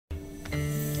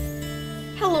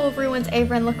Hello everyone, it's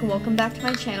Ava rainlook and welcome back to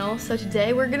my channel. So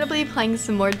today we're going to be playing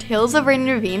some more Tales of REIN and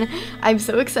RAVINE. I'm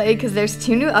so excited because there's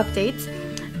 2 new updates.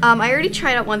 I already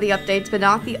tried out one of the updates, but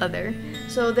not the other.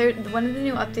 So one of the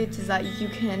new updates is that you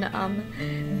can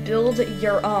build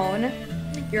your own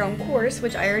course,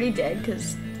 which I already did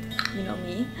because you know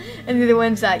me. And the other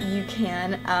one's that you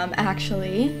can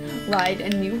actually ride a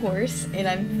new horse, and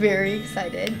I'm very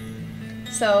excited.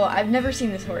 So I've never seen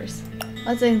this horse.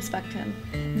 Let's inspect him.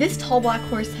 This tall black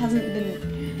horse hasn't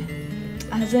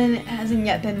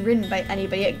yet been ridden by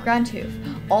anybody at Grandhoof.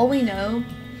 All we know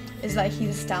is that he's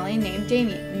a stallion named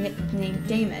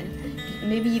Damon.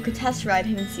 Maybe you could test ride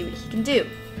him and see what he can do.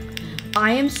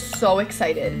 I am so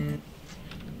excited.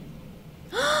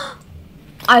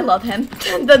 I love him.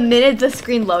 The minute the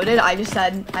screen loaded, I just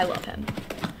said, I love him.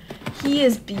 He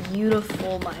is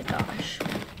beautiful, my gosh.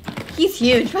 He's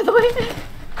huge, by the way.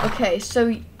 Okay,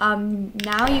 so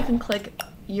now you can click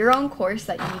your own course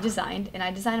that you designed, and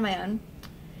I designed my own.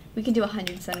 We can do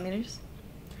 100 centimeters.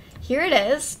 Here it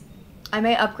is. I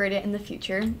may upgrade it in the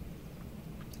future,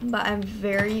 but I'm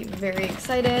very, very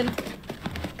excited.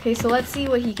 Okay, so let's see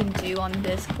what he can do on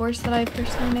this course that I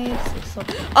personally made.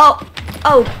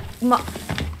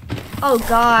 Oh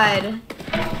God.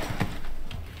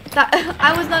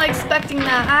 I was not expecting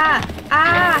that.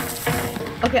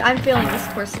 Okay, I'm failing this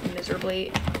course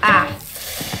miserably.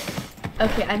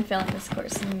 Okay, I'm failing this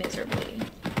course miserably.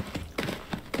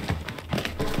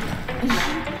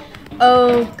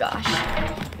 Oh gosh.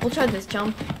 We'll try this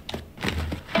jump.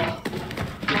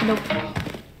 Nope.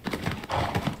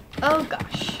 Oh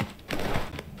gosh.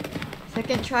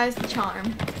 Second try's the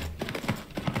charm.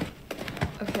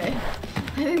 Okay.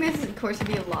 I think this course would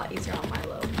be a lot easier on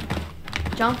Milo.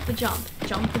 Jump the jump.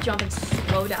 Jump the jump and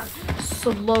slow down.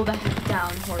 Slow the heck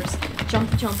down, horse. Jump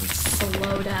the jump and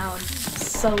slow down.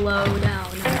 Slow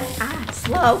down.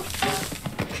 Slow.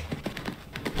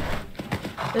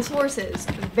 This horse is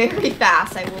very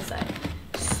fast, I will say.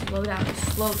 Slow down,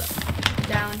 slow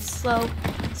down, slow.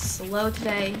 Slow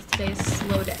today. Today's a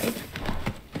slow day.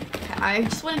 Okay, I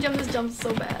just want to jump this jump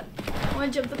so bad. I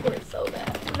want to jump the course so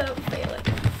bad without failing.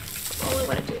 That's all I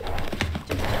want to do. Jump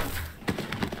the jump.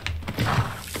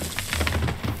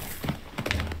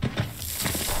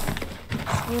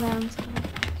 Slow down, slow down.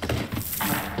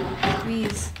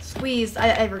 Squeeze. Squeeze.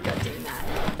 I regret doing that.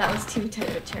 That was too tight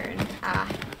of a turn.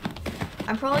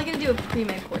 I'm probably going to do a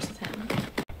pre-made course with him.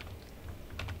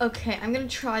 Okay, I'm going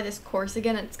to try this course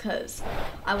again. It's because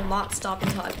I will not stop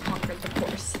until I've conquered the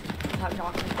course without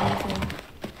knocking anything.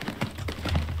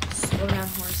 Slow down,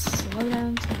 horse. Slow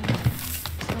down.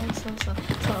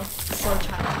 Slow,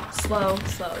 child. Slow.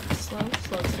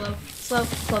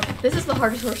 This is the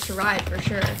hardest horse to ride for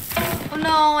sure. Oh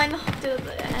no, I knocked it at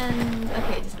the end.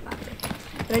 Okay, it doesn't matter.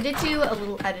 But I did do a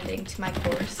little editing to my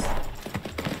course.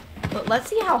 But let's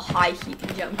see how high he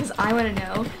can jump, because I want to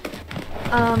know.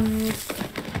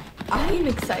 I'm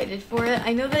excited for it.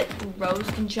 I know that Rose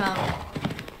can jump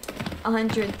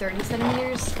 130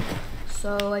 centimeters.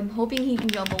 So I'm hoping he can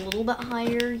jump a little bit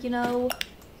higher, you know.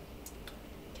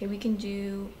 Okay,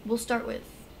 we'll start with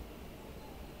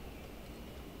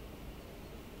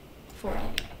 40.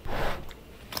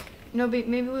 No,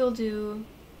 maybe we'll do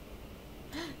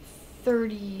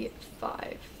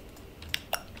 35.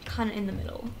 Kind of in the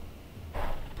middle.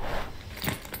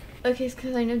 Okay, it's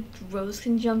because I know Rose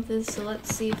can jump this, so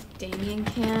let's see if Damien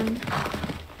can.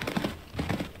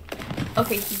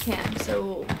 Okay, he can,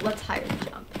 so let's hire the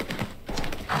jump.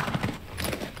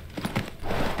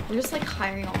 We're just like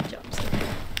hiring all the jumps.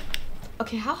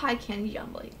 Okay, how high can he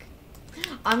jump? Like,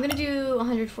 I'm gonna do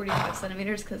 145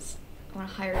 centimeters because I want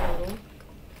to hire a little.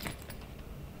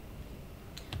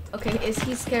 Okay, is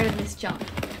he scared of this jump?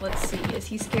 Let's see, is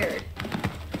he scared?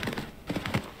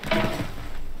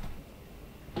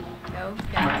 No?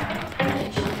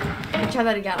 Yeah. Let's try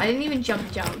that again. I didn't even jump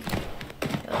the jump.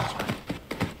 Okay, let's try.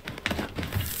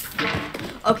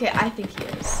 Okay, I think he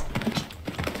is.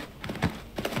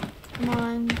 Come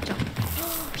on, jump.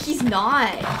 He's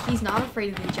not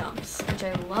afraid of the jumps, which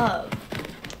I love.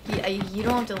 You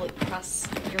don't have to like press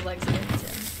your legs against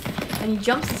him. And he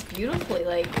jumps this beautifully,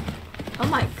 like, oh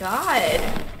my god.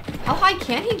 How high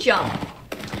can he jump?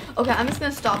 Okay, I'm just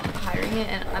gonna stop hiring it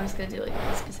and I'm just gonna do like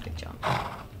a specific jump.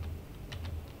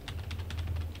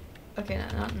 Okay, no,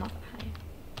 not that high.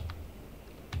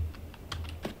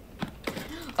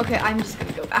 Okay, I'm just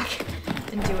gonna go back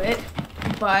and do it,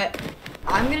 but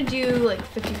I'm gonna do like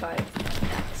 55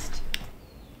 next.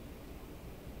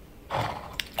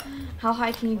 How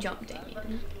high can you jump,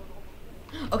 Damien?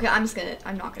 Okay, I'm just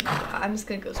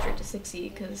gonna go straight to 60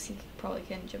 because he probably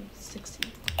can jump 60.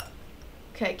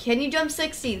 Okay, can you jump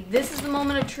 60? This is the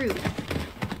moment of truth.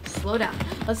 slow down.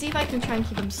 Let's see if I can try and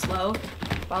keep him slow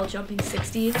while jumping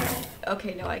 60.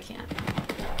 Okay, no, I can't.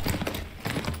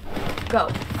 Go.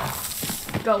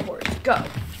 Go, horse, go.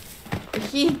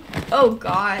 Oh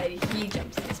God, he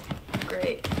jumps this.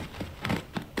 Great.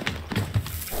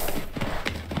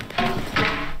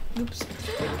 Oops.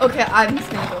 Okay, I'm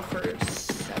just gonna go for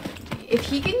 70. If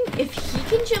he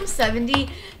can jump 70,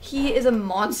 he is a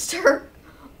monster.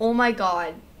 Oh my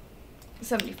God.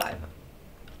 75.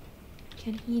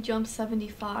 Can he jump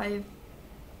 75?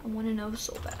 I want to know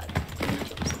so bad. Can he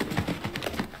jump 75?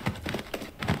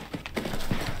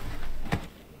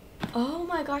 Oh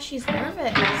my gosh, he's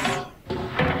nervous.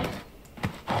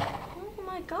 Oh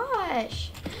my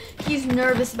gosh. He's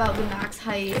nervous about the max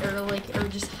height or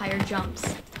just higher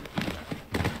jumps.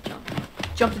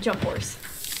 Jump the jump horse.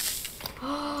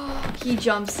 He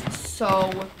jumps so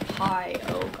high.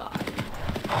 Oh God.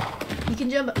 He can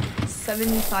jump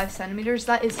 75 centimeters.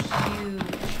 That is huge.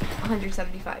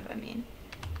 175, I mean.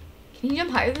 Can he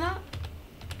jump higher than that?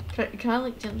 Can I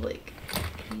like jump like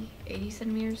 80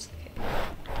 centimeters? Okay.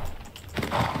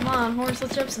 Come on, horse,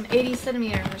 let's jump some 80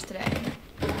 centimeters today.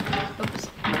 Oops.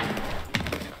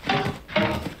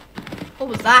 What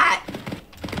was that?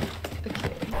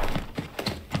 Okay.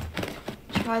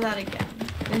 Try that again.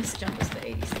 This jump is the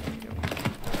 80 centimeter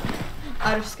one.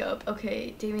 Out of scope.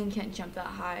 Okay, Damien can't jump that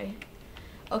high.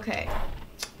 Okay.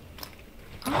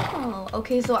 Oh,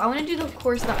 okay, so I want to do the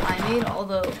course that I made,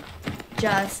 although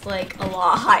just like a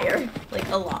lot higher. Like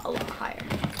a lot higher.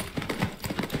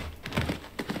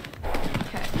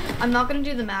 Okay. I'm not going to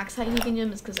do the max height he can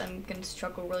jump just because I'm going to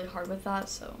struggle really hard with that,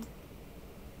 so.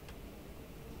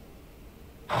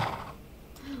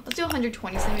 Let's do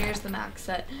 120 centimeters, the max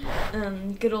that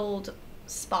good old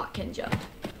Spot can jump.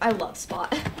 I love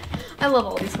Spot. I love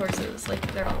all these horses. Like,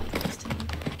 they're all equals to me.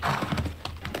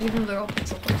 Even though they're all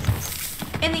pixel horses.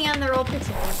 In the end, they're all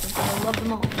pixel horses, and I love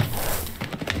them all.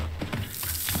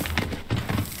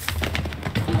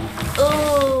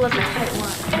 Oh, that's a tight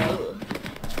one.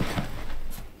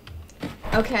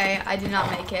 Ugh. Okay, I did not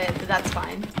make it, but that's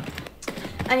fine.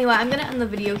 Anyway, I'm gonna end the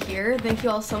video here. Thank you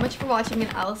all so much for watching,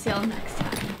 and I'll see y'all next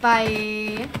time.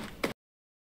 Bye!